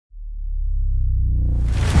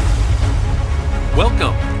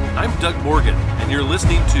Welcome. I'm Doug Morgan, and you're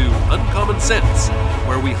listening to Uncommon Sense,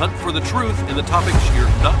 where we hunt for the truth in the topics you're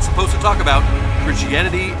not supposed to talk about,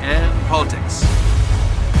 Christianity and politics.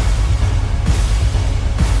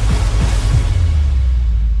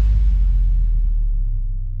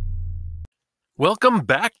 Welcome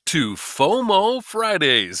back to FOMO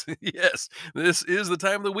Fridays. Yes, this is the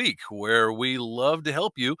time of the week where we love to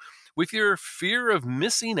help you with your fear of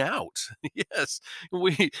missing out. Yes,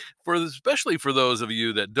 especially for those of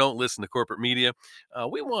you that don't listen to corporate media,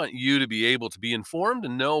 we want you to be able to be informed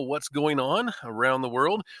and know what's going on around the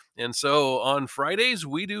world. And so on Fridays,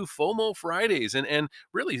 we do FOMO Fridays, and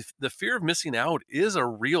really the fear of missing out is a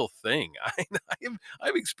real thing.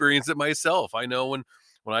 I've experienced it myself. I know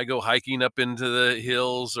when I go hiking up into the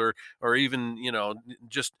hills, or even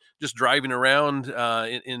just driving around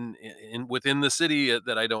in within the city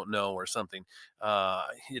that I don't know or something,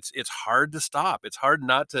 it's hard to stop. It's hard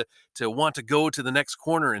not to want to go to the next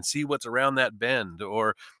corner and see what's around that bend,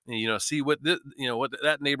 or see what what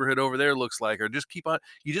that neighborhood over there looks like, or just keep on.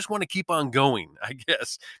 You just want to keep on going, I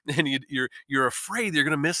guess. And you're afraid you're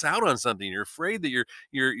going to miss out on something. You're afraid that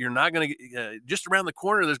you're not going to just around the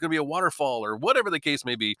corner. There's going to be a waterfall or whatever the case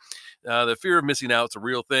may be. The fear of missing out is a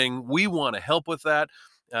real thing. We want to help with that.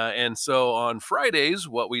 And so on Fridays,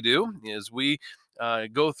 what we do is we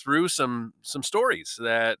go through some stories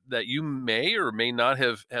that you may or may not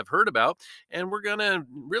have heard about, and we're gonna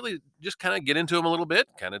really just kind of get into them a little bit,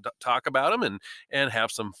 kind of talk about them, and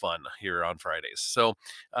have some fun here on Fridays. So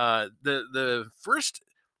the first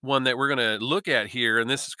one that we're going to look at here, and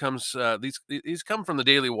this comes these come from the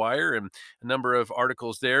Daily Wire and a number of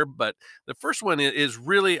articles there, but the first one is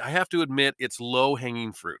really, I have to admit, it's low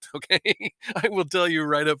hanging fruit. Okay, I will tell you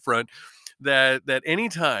right up front that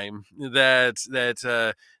anytime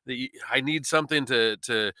that I need something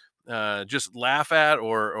to just laugh at,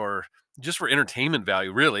 or just for entertainment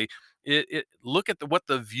value, really, it look at what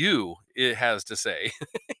the View it has to say.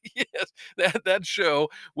 Yes, that show,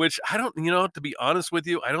 which I don't, to be honest with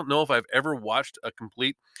you, I don't know if I've ever watched a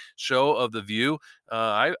complete show of the View.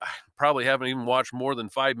 I probably haven't even watched more than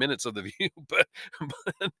 5 minutes of the View,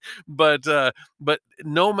 but but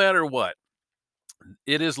no matter what,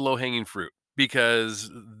 it is low hanging fruit, because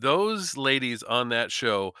those ladies on that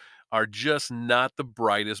show are just not the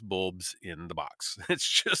brightest bulbs in the box. It's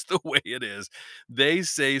just the way it is. They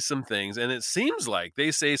say some things, and it seems like they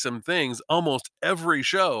say some things almost every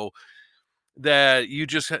show that you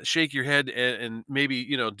just shake your head and maybe,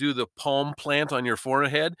 do the palm plant on your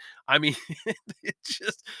forehead. I mean, it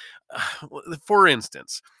just, for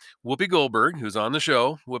instance, Whoopi Goldberg, who's on the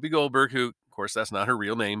show, Whoopi Goldberg, who, of course, that's not her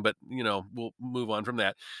real name, but, we'll move on from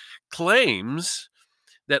that, claims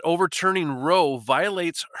that overturning Roe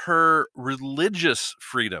violates her religious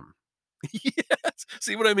freedom. Yes.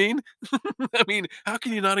 See what I mean? I mean, how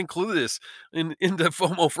can you not include this into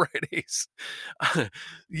FOMO Fridays?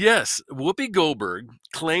 Yes, Whoopi Goldberg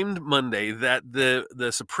claimed Monday that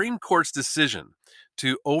the Supreme Court's decision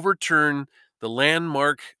to overturn the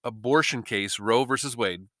landmark abortion case Roe versus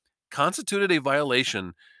Wade constituted a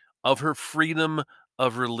violation of her freedom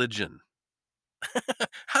of religion.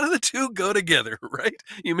 How do the two go together, right?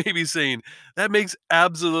 You may be saying that makes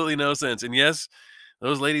absolutely no sense. And yes,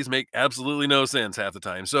 those ladies make absolutely no sense half the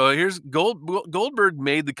time. So here's Goldberg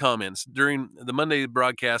made the comments during the Monday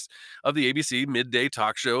broadcast of the ABC midday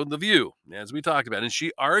talk show, The View, as we talked about. And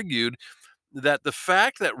she argued that the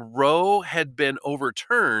fact that Roe had been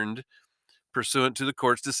overturned pursuant to the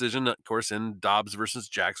court's decision, of course, in Dobbs versus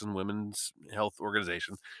Jackson Women's Health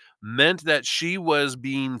Organization, meant that she was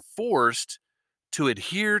being forced to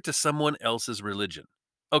adhere to someone else's religion.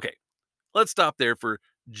 Okay, let's stop there for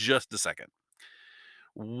just a second.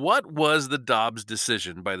 What was the Dobbs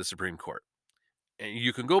decision by the Supreme Court? And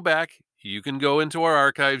you can go back, you can go into our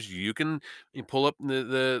archives, you can pull up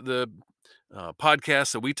the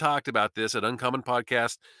podcast that we talked about this at Uncommon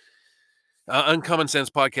Podcast,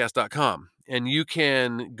 uncommonsensepodcast.com. And you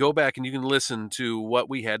can go back and you can listen to what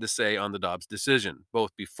we had to say on the Dobbs decision,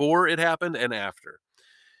 both before it happened and after.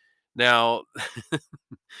 Now,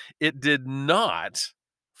 it did not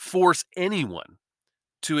force anyone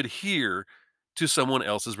to adhere to someone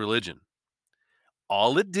else's religion.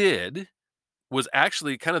 All it did was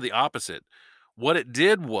actually kind of the opposite. What it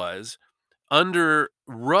did was, under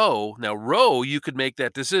Roe, now Roe, you could make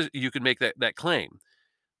that decision, you could make that claim.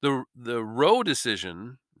 The Roe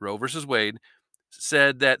decision, Roe versus Wade,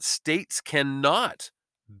 said that states cannot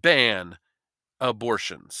ban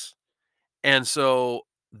abortions. And so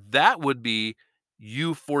that would be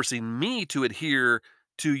you forcing me to adhere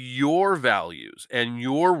to your values and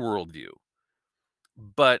your worldview.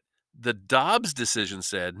 But the Dobbs decision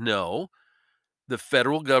said, no, the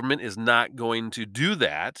federal government is not going to do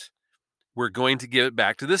that. We're going to give it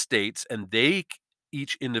back to the states, and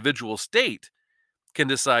each individual state can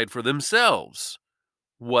decide for themselves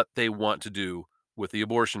what they want to do with the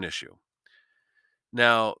abortion issue.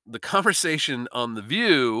 Now, the conversation on The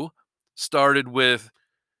View started with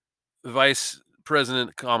Vice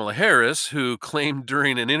President Kamala Harris, who claimed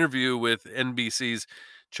during an interview with NBC's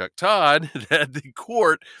Chuck Todd that the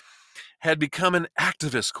court had become an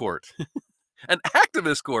activist court. An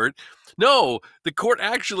activist court? No, the court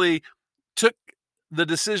actually took the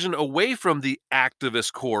decision away from the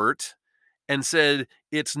activist court and said,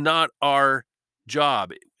 it's not our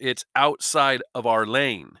job. It's outside of our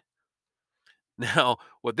lane. Now,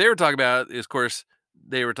 what they were talking about is, of course,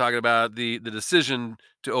 they were talking about the decision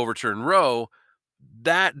to overturn Roe.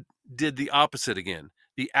 That did the opposite again.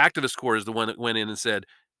 The activist court is the one that went in and said,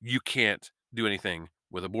 you can't do anything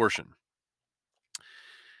with abortion.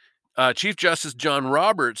 Chief Justice John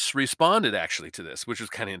Roberts responded actually to this, which was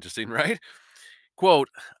kind of interesting, right? Quote,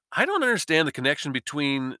 I don't understand the connection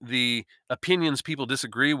between the opinions people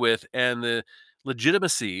disagree with and the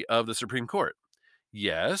legitimacy of the Supreme Court.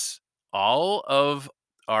 Yes, all of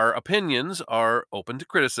our opinions are open to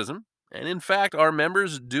criticism. And in fact, our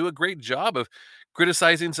members do a great job of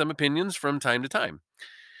criticizing some opinions from time to time.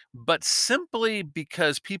 But simply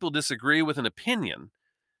because people disagree with an opinion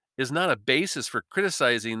is not a basis for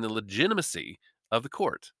criticizing the legitimacy of the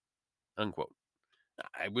court. Unquote.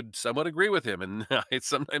 I would somewhat agree with him, and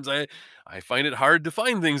I find it hard to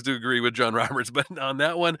find things to agree with John Roberts, but on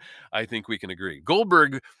that one, I think we can agree.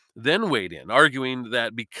 Goldberg then weighed in, arguing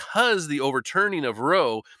that because the overturning of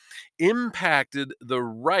Roe impacted the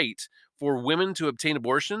right for women to obtain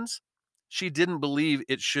abortions, she didn't believe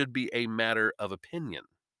it should be a matter of opinion.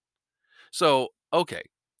 So, okay,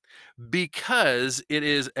 because it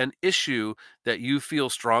is an issue that you feel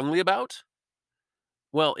strongly about,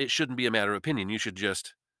 well, it shouldn't be a matter of opinion. You should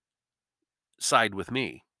just side with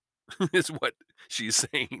me, is what she's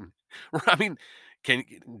saying. I mean, can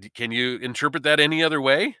can you interpret that any other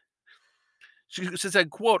way? She said,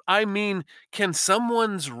 quote, I mean, can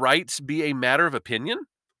someone's rights be a matter of opinion?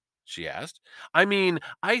 She asked. I mean,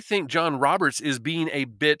 I think John Roberts is being a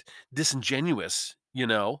bit disingenuous, you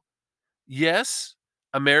know. Yes,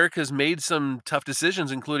 America's made some tough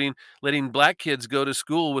decisions, including letting black kids go to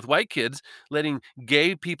school with white kids, letting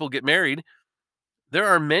gay people get married. There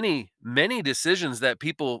are many, many decisions that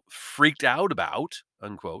people freaked out about,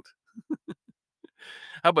 unquote.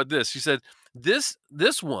 How about this? She said, this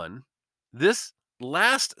one, this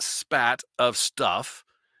last spat of stuff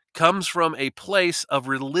comes from a place of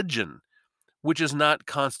religion, which is not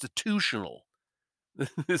constitutional.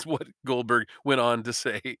 Is what Goldberg went on to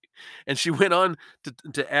say. And she went on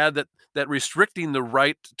to add that restricting the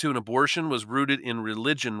right to an abortion was rooted in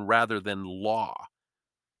religion rather than law.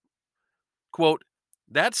 Quote,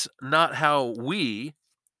 that's not how we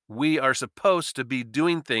are supposed to be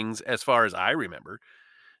doing things as far as I remember.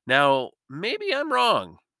 Now, maybe I'm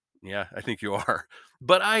wrong. Yeah, I think you are.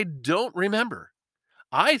 But I don't remember.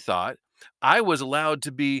 I thought I was allowed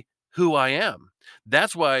to be who I am.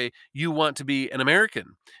 That's why you want to be an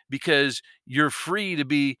American, because you're free to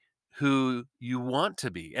be who you want to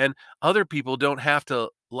be. And other people don't have to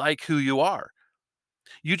like who you are.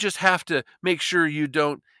 You just have to make sure you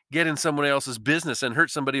don't get in someone else's business and hurt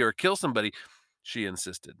somebody or kill somebody, she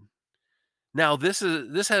insisted. Now, this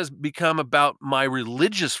has become about my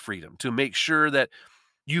religious freedom to make sure that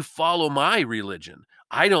you follow my religion.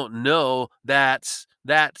 I don't know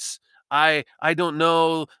I don't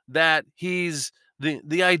know that he's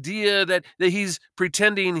the idea that he's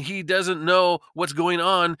pretending he doesn't know what's going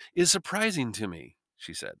on is surprising to me,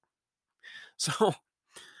 she said. So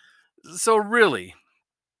so really,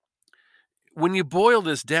 when you boil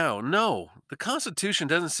this down, no, the Constitution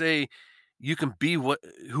doesn't say you can be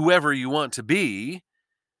whoever you want to be.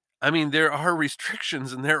 I mean, there are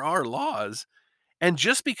restrictions and there are laws. And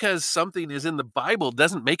just because something is in the Bible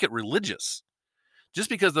doesn't make it religious. Just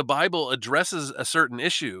because the Bible addresses a certain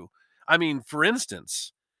issue. I mean, for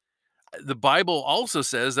instance, the Bible also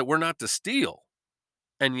says that we're not to steal.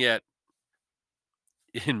 And yet,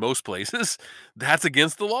 in most places, that's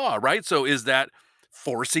against the law, right? So is that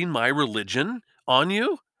forcing my religion on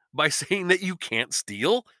you by saying that you can't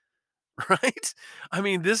steal? Right? I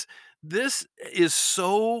mean, this is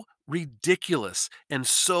so ridiculous and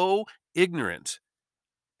so ignorant.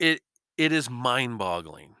 It it is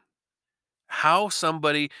mind-boggling how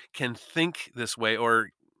somebody can think this way, or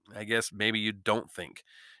I guess maybe you don't think,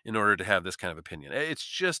 in order to have this kind of opinion. It's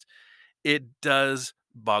just it does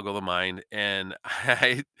boggle the mind, and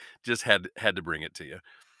I just had to bring it to you.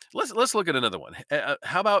 Let's look at another one.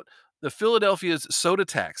 How about the Philadelphia's soda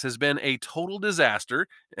tax has been a total disaster,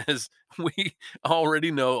 as we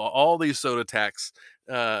already know. All these soda tax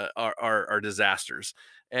are disasters,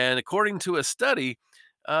 and according to a study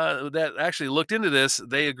that actually looked into this,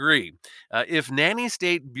 they agree. If nanny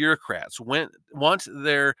state bureaucrats want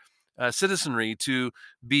their citizenry to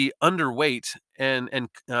be underweight and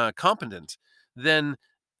competent, then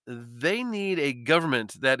they need a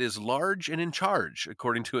government that is large and in charge,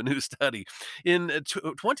 according to a new study. In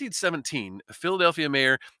 2017, Philadelphia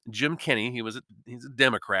Mayor Jim Kenney, he's a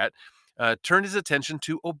Democrat, turned his attention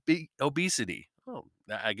to obesity. Oh,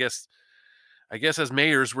 I guess as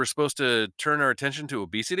mayors, we're supposed to turn our attention to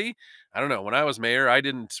obesity. I don't know. When I was mayor, I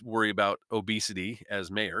didn't worry about obesity as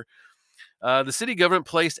mayor. The city government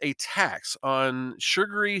placed a tax on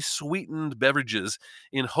sugary sweetened beverages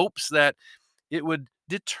in hopes that it would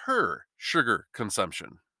deter sugar consumption.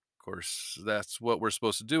 Of course, that's what we're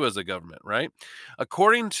supposed to do as a government, right?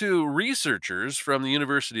 According to researchers from the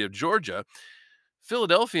University of Georgia,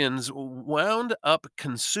 Philadelphians wound up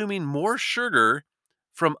consuming more sugar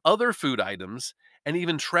from other food items and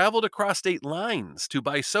even traveled across state lines to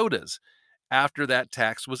buy sodas after that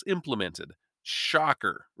tax was implemented.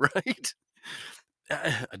 Shocker, right?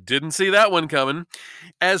 I didn't see that one coming.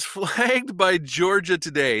 As flagged by Georgia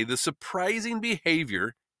Today, the surprising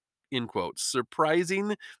behavior, in quotes,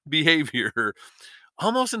 surprising behavior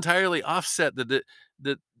almost entirely offset the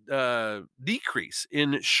decrease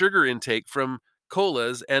in sugar intake from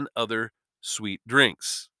colas and other sweet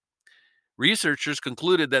drinks. Researchers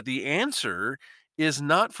concluded that the answer is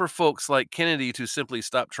not for folks like Kennedy to simply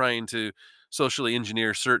stop trying to socially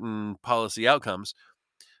engineer certain policy outcomes,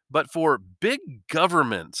 but for big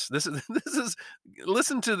governments. This is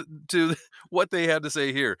listen to what they had to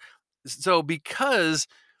say here. So because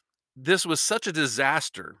this was such a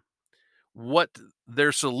disaster, what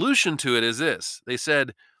their solution to it is this. They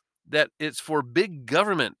said that it's for big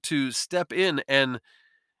government to step in and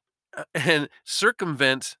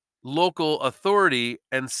circumvent local authority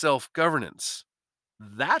and self-governance.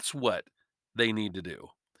 That's what they need to do.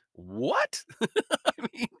 What? I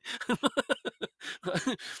mean,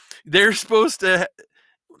 they're supposed to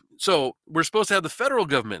so we're supposed to have the federal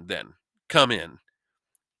government then come in,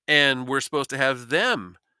 and we're supposed to have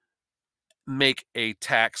them make a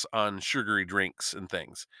tax on sugary drinks and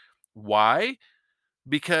things. Why?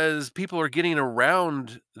 Because people are getting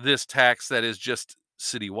around this tax that is just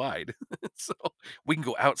citywide. So we can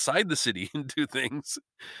go outside the city and do things.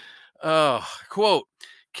 Quote,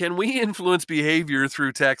 can we influence behavior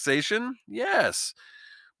through taxation? Yes,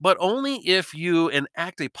 but only if you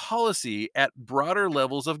enact a policy at broader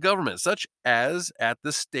levels of government, such as at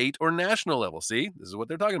the state or national level. See, this is what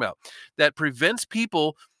they're talking about, that prevents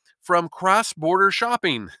people from cross border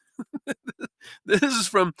shopping. This is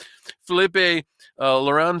from Felipe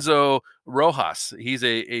Lorenzo Rojas. He's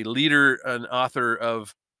a leader, an author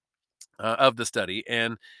of the study,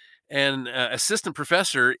 and assistant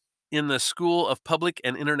professor in the School of Public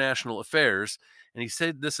and International Affairs. And he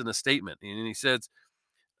said this in a statement, and he says,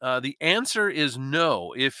 the answer is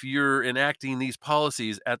no if you're enacting these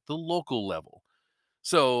policies at the local level.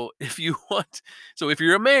 So if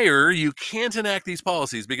you're a mayor, you can't enact these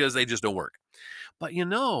policies because they just don't work. But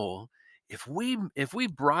if we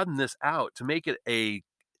broaden this out to make it a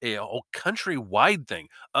whole countrywide thing,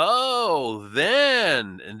 oh,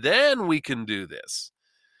 then we can do this.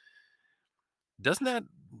 Doesn't that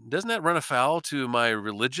doesn't that run afoul to my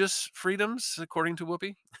religious freedoms, according to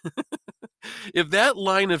Whoopi? If that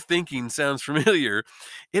line of thinking sounds familiar,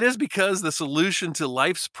 it is because the solution to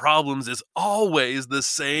life's problems is always the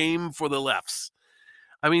same for the lefts.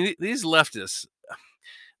 I mean, these leftists,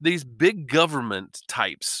 these big government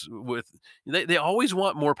types they always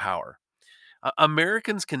want more power.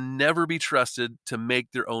 Americans can never be trusted to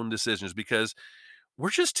make their own decisions because we're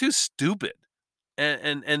just too stupid.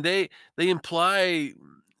 And they imply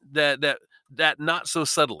that not so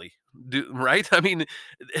subtly, right? I mean,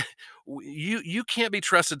 you can't be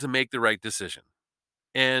trusted to make the right decision.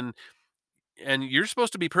 And and you're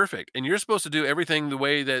supposed to be perfect, and you're supposed to do everything the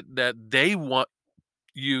way that they want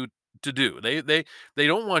you to do. They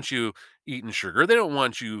don't want you eating sugar. They don't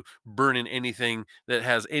want you burning anything that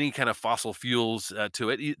has any kind of fossil fuels to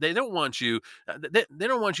it. They don't want you. They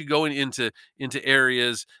don't want you going into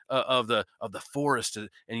areas of the forest, and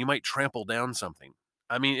you might trample down something.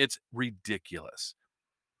 I mean, it's ridiculous.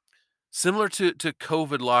 Similar to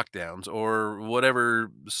COVID lockdowns or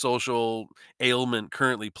whatever social ailment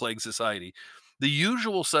currently plagues society, the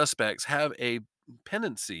usual suspects have a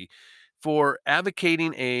pendency for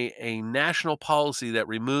advocating a national policy that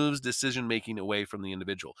removes decision making away from the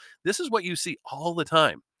individual. This is what you see all the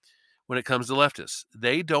time. when it comes to leftists.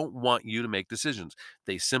 They don't want you to make decisions.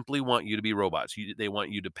 They simply want you to be robots. They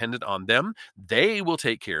want you dependent on them. They will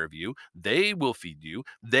take care of you. They will feed you.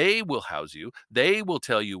 They will house you. They will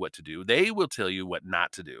tell you what to do. They will tell you what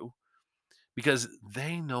not to do because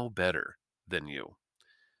they know better than you.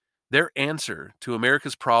 Their answer to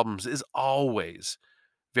America's problems is always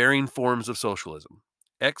varying forms of socialism.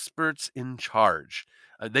 Experts in charge.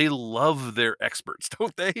 They love their experts,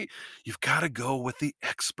 don't they? You've got to go with the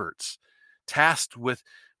experts, tasked with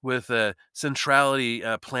centrality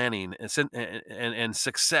planning and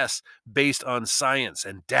success based on science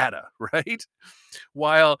and data, right?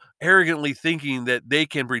 While arrogantly thinking that they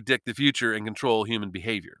can predict the future and control human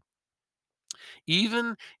behavior.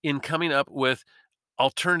 Even in coming up with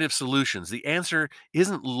alternative solutions. The answer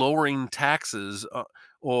isn't lowering taxes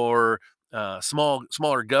or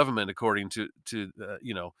smaller government, according to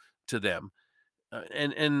them.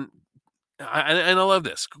 And I love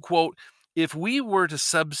this quote. If we were to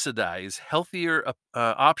subsidize healthier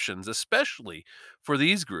options, especially for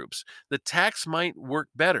these groups, the tax might work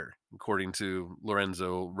better, according to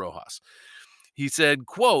Lorenzo Rojas. He said,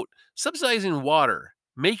 quote, subsidizing water,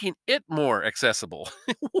 making it more accessible.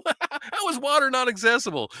 How is water not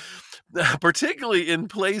accessible? Particularly in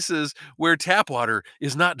places where tap water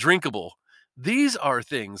is not drinkable. These are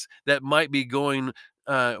things that might be going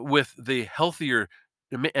with the healthier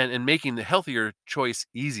and making the healthier choice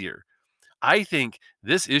easier. I think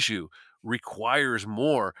this issue requires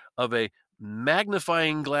more of a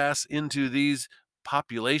magnifying glass into these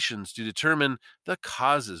populations to determine the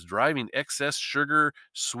causes driving excess sugar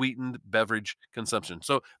sweetened beverage consumption.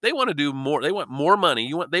 So they want to do more. They want more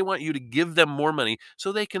money. They want you to give them more money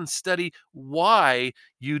so they can study why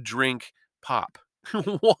you drink pop.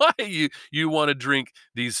 Why you want to drink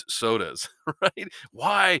these sodas, right?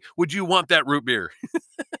 Why would you want that root beer?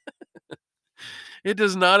 It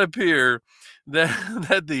does not appear that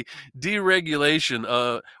that the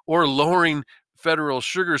deregulation or lowering federal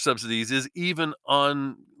sugar subsidies is even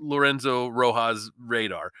on Lorenzo Rojas'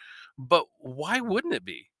 radar. But why wouldn't it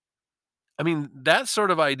be? I mean, that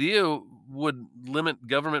sort of idea would limit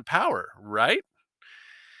government power, right?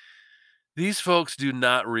 These folks do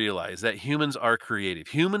not realize that humans are creative.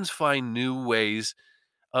 Humans find new ways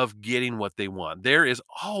of getting what they want. There is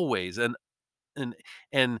always an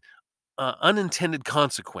an unintended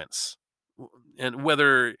consequence, and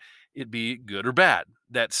whether it be good or bad,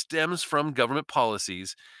 that stems from government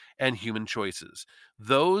policies and human choices.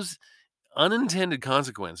 Those unintended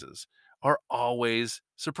consequences are always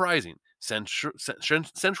surprising.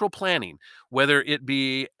 Central planning, whether it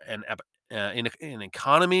be an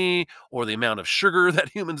economy or the amount of sugar that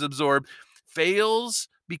humans absorb, fails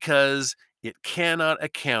because it cannot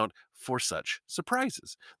account for such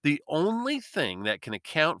surprises. The only thing that can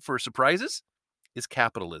account for surprises is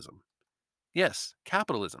capitalism. Yes,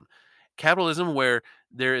 capitalism. Capitalism where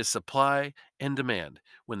there is supply and demand.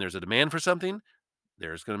 When there's a demand for something,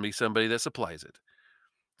 there's going to be somebody that supplies it.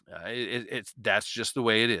 It's that's just the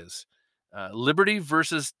way it is. Liberty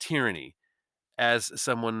versus tyranny, as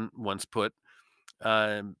someone once put.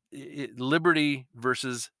 Liberty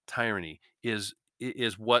versus tyranny is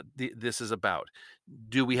what this is about.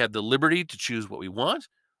 Do we have the liberty to choose what we want,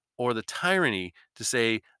 or the tyranny to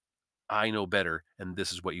say I know better, and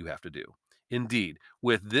this is what you have to do? Indeed,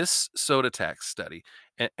 with this soda tax study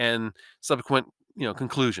and subsequent,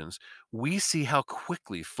 conclusions, we see how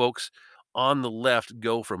quickly folks on the left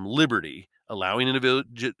go from liberty, allowing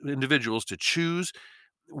individuals to choose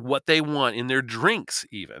what they want in their drinks,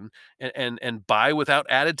 even and buy without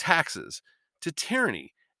added taxes, to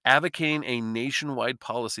tyranny, advocating a nationwide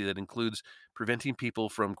policy that includes preventing people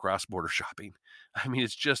from cross-border shopping. I mean,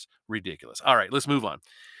 it's just ridiculous. All right, let's move on.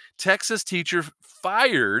 Texas teacher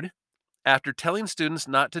fired after telling students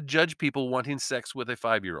not to judge people wanting sex with a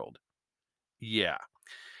 5-year-old. Yeah.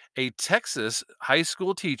 A Texas high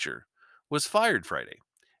school teacher was fired Friday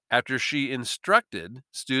after she instructed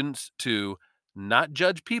students to not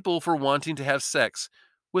judge people for wanting to have sex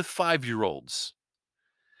with 5-year-olds.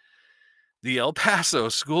 The El Paso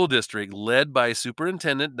School District, led by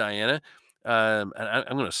Superintendent Diana, and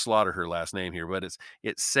I'm going to slaughter her last name here, but it's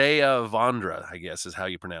Sayavandra, I guess is how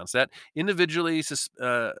you pronounce that. Initially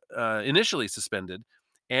suspended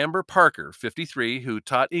Amber Parker, 53, who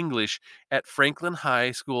taught English at Franklin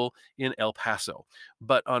High School in El Paso.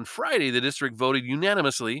 But on Friday, the district voted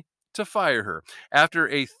unanimously to fire her after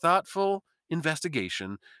a thoughtful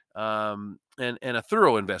investigation and a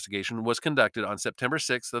thorough investigation was conducted on September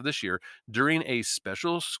 6th of this year. During a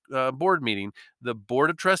special board meeting, the Board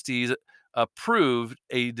of Trustees approved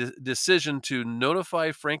a decision to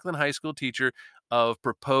notify Franklin High School teacher of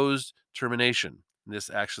proposed termination. This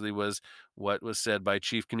actually was what was said by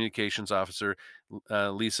Chief Communications Officer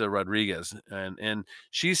Lisa Rodriguez, and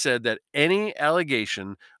she said that any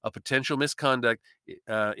allegation of potential misconduct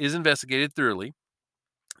is investigated thoroughly,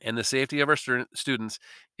 and the safety of our students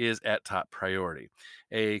is at top priority.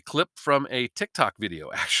 A clip from a TikTok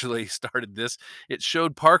video actually started this. It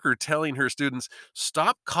showed Parker telling her students,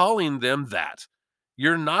 "Stop calling them that.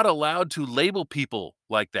 You're not allowed to label people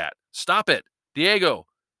like that. Stop it. Diego,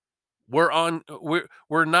 we're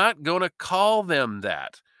not going to call them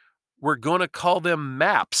that. We're going to call them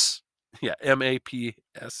maps." Yeah,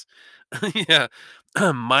 MAPS. Yeah.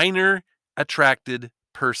 Minor attracted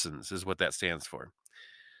persons is what that stands for.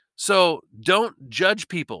 So don't judge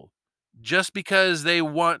people just because they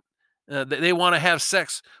want to have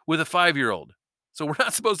sex with a 5-year-old. So we're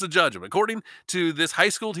not supposed to judge them. According to this high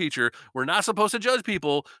school teacher, we're not supposed to judge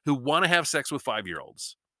people who want to have sex with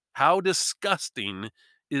 5-year-olds. How disgusting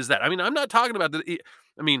is that? I mean, I'm not talking about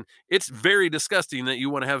I mean, it's very disgusting that you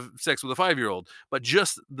want to have sex with a 5-year-old, but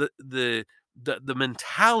just the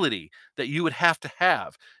mentality that you would have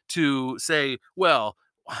to say, well,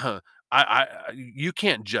 you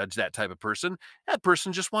can't judge that type of person. That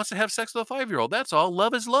person just wants to have sex with a 5-year-old. That's all.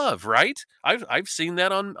 Love is love, right? I've seen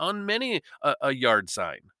that on many a yard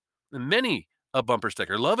sign, and many a bumper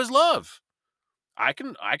sticker. Love is love. I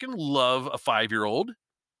can love a 5-year-old.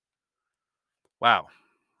 Wow.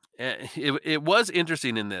 It was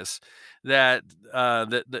interesting in this that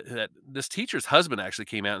this teacher's husband actually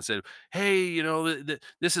came out and said, "Hey,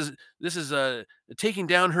 this is taking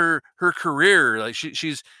down her career. Like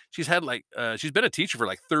she's had like she's been a teacher for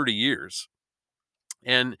like 30 years."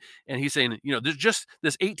 And he's saying, there's just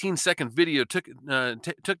this 18-second video took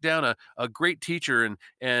down a great teacher,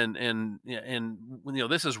 and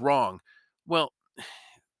this is wrong. Well,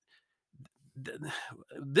 th-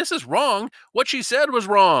 this is wrong. What she said was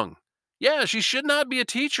wrong. Yeah, she should not be a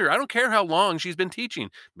teacher. I don't care how long she's been teaching.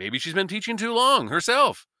 Maybe she's been teaching too long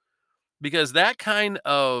herself, because that kind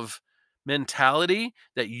of mentality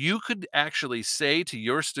that you could actually say to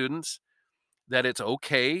your students that it's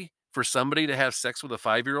okay for somebody to have sex with a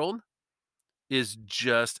 5-year-old is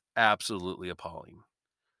just absolutely appalling.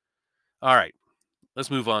 All right,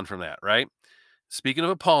 let's move on from that, right? Speaking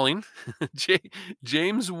of appalling,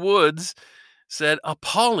 James Woods said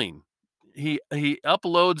appalling. He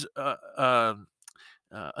uploads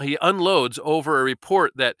he unloads over a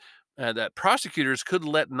report that prosecutors could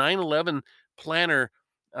let 9/11 planner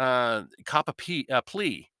cop a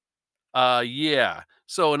plea. Yeah.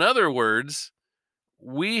 So in other words,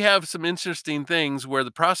 we have some interesting things where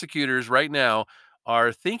the prosecutors right now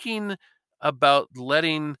are thinking about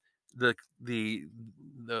letting the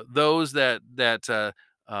those that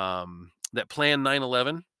plan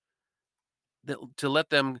 9/11, to let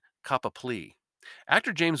them cop a plea.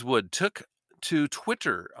 Actor James Wood took to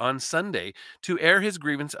Twitter on Sunday to air his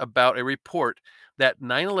grievance about a report that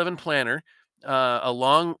 9/11 planner,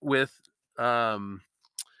 along with um,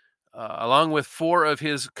 along with four of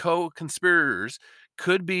his co-conspirators,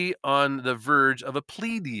 could be on the verge of a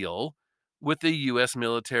plea deal with the U.S.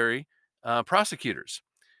 military prosecutors.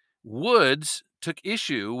 Woods took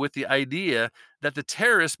issue with the idea that the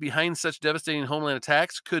terrorists behind such devastating homeland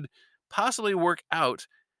attacks could possibly work out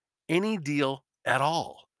any deal at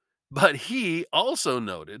all. But he also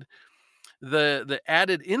noted the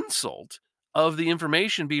added insult of the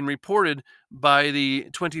information being reported by the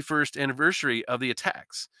 21st anniversary of the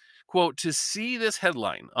attacks. Quote, "To see this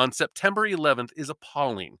headline on September 11th is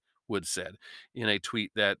appalling," Wood said in a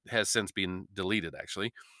tweet that has since been deleted,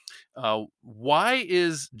 actually. Why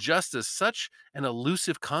is justice such an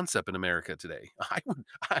elusive concept in America today?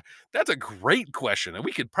 That's a great question, and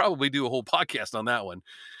we could probably do a whole podcast on that one.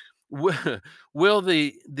 Will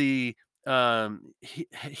the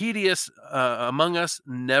hideous among us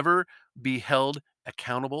never be held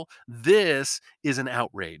accountable? This is an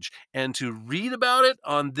outrage, and to read about it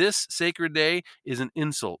on this sacred day is an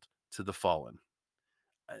insult to the fallen.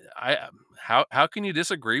 How can you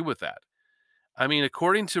disagree with that? I mean,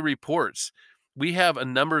 according to reports, we have a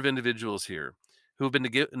number of individuals here who have been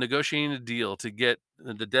negotiating a deal to get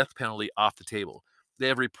the death penalty off the table. They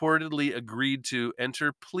have reportedly agreed to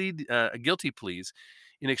enter guilty pleas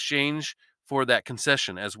in exchange for that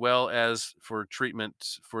concession, as well as for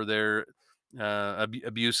treatment for their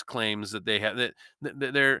abuse claims that they have.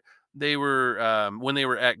 They were when they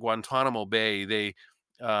were at Guantanamo Bay, they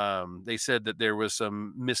said that there was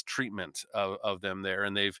some mistreatment of them there,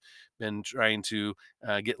 and they've been trying to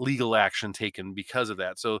get legal action taken because of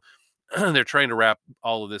that. So they're trying to wrap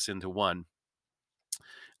all of this into one.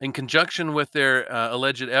 In conjunction with their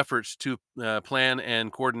alleged efforts to plan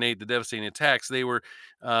and coordinate the devastating attacks, they were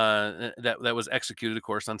that was executed, of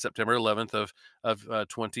course, on September 11th of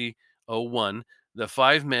 2001. The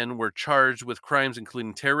five men were charged with crimes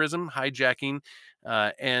including terrorism, hijacking,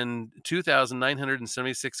 and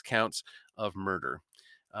 2,976 counts of murder.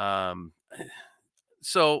 Um,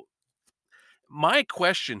 so my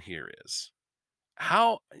question here is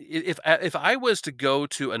if I was to go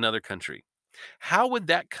to another country, how would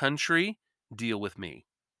that country deal with me?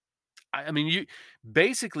 I mean, you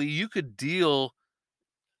basically you could deal.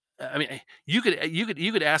 I mean, you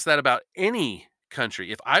could ask that about any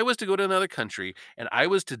country. If I was to go to another country and I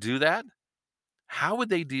was to do that, how would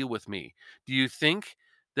they deal with me? Do you think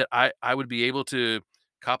that I would be able to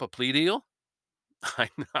cop a plea deal? I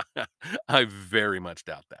I very much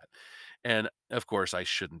doubt that, and of course I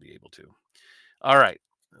shouldn't be able to. All right.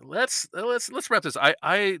 Let's wrap this.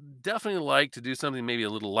 I definitely like to do something maybe a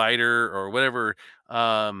little lighter or whatever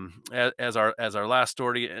as our last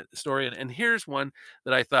story and here's one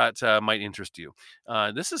that I thought might interest you.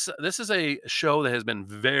 This is a show that has been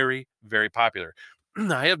very popular.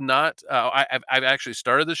 I have not I've actually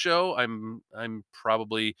started the show. I'm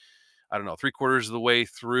probably I don't know 3/4 of the way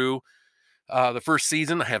through the first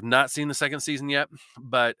season. I have not seen the second season yet,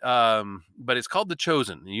 but it's called The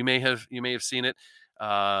Chosen. You may have seen it.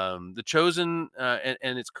 The Chosen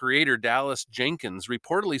and its creator Dallas Jenkins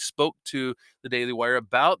reportedly spoke to the Daily Wire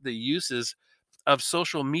about the uses of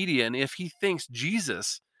social media and if he thinks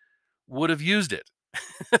Jesus would have used it.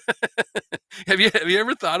 Have you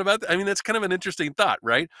ever thought about that? I mean, that's kind of an interesting thought,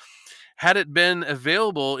 right? Had it been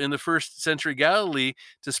available in the first century Galilee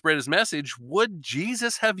to spread his message, would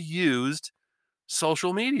Jesus have used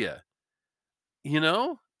social media? You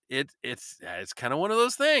know, it's kind of one of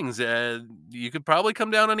those things. You could probably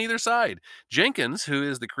come down on either side. Jenkins, who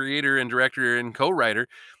is the creator and director and co-writer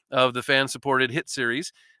of the fan-supported hit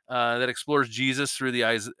series that explores Jesus through the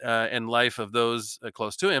eyes and life of those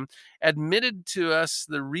close to him, admitted to us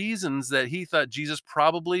the reasons that he thought Jesus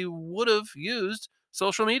probably would have used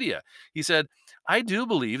social media. He said, "I do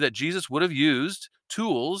believe that Jesus would have used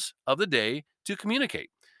tools of the day to communicate."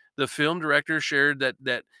 The film director shared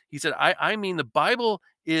that he said, I mean, the Bible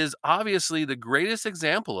is obviously the greatest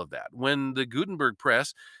example of that. When the Gutenberg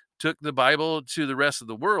press took the Bible to the rest of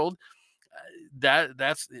the world, that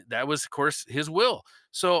was, of course, his will.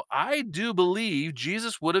 So I do believe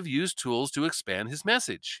Jesus would have used tools to expand his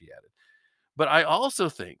message, he added. But I also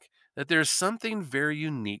think that there's something very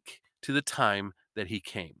unique to the time that he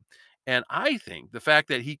came. And I think the fact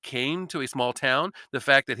that he came to a small town, the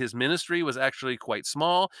fact that his ministry was actually quite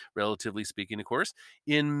small, relatively speaking, of course,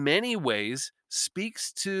 in many ways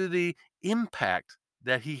speaks to the impact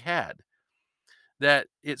that he had. That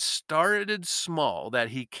it started small, that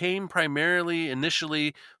he came primarily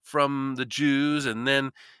initially from the Jews and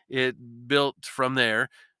then it built from there.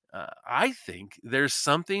 I think there's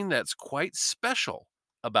something that's quite special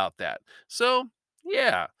about that. So,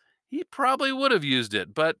 yeah, he probably would have used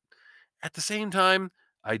it. But at the same time,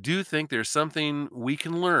 I do think there's something we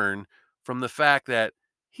can learn from the fact that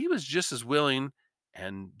he was just as willing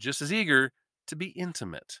and just as eager to be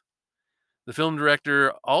intimate. The film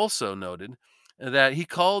director also noted that he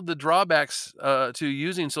called the drawbacks to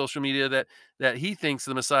using social media that he thinks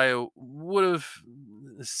the Messiah would have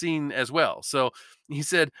seen as well. So he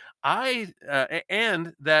said,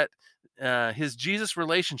 and that his Jesus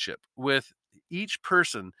relationship with each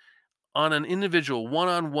person on an individual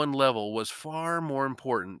one-on-one level was far more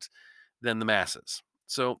important than the masses.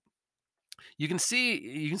 So you can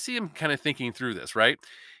see him kind of thinking through this, right?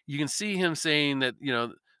 You can see him saying that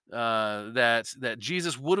that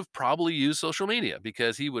Jesus would have probably used social media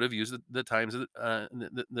because he would have used the times of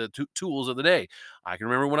the tools of the day. I can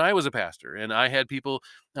remember when I was a pastor and I had people.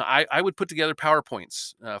 I would put together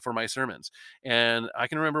PowerPoints for my sermons, and I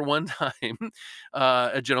can remember one time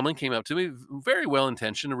a gentleman came up to me, very well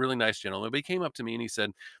intentioned, a really nice gentleman, but he came up to me and he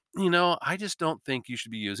said, I just don't think you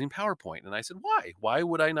should be using PowerPoint. And I said, why? Why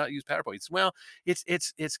would I not use PowerPoint? He said, well,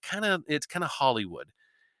 it's kind of Hollywood.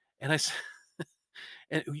 And I said,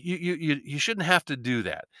 and you shouldn't have to do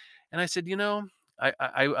that. And I said,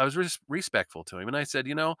 I was respectful to him, and I said,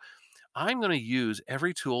 I'm going to use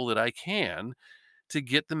every tool that I can to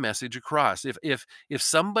get the message across. If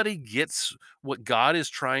somebody gets what God is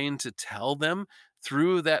trying to tell them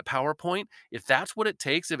through that PowerPoint, if that's what it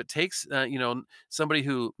takes, if it takes somebody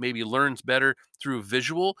who maybe learns better through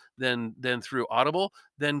visual than through audible,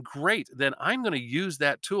 then great. Then I'm going to use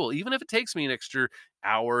that tool, even if it takes me an extra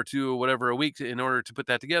hour or two or whatever a week in order to put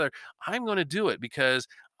that together. I'm going to do it because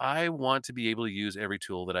I want to be able to use every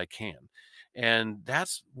tool that I can, and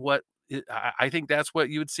that's what I think that's what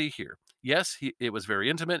you would see here. Yes, it was very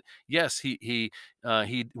intimate. Yes, he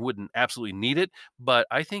wouldn't absolutely need it, but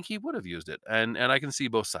I think he would have used it. And I can see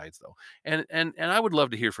both sides though. And I would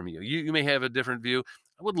love to hear from you. You may have a different view.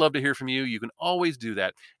 I would love to hear from you. You can always do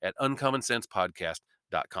that at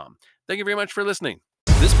uncommonsensepodcast.com. Thank you very much for listening.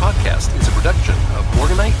 This podcast is a production of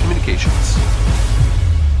Morganite Communications.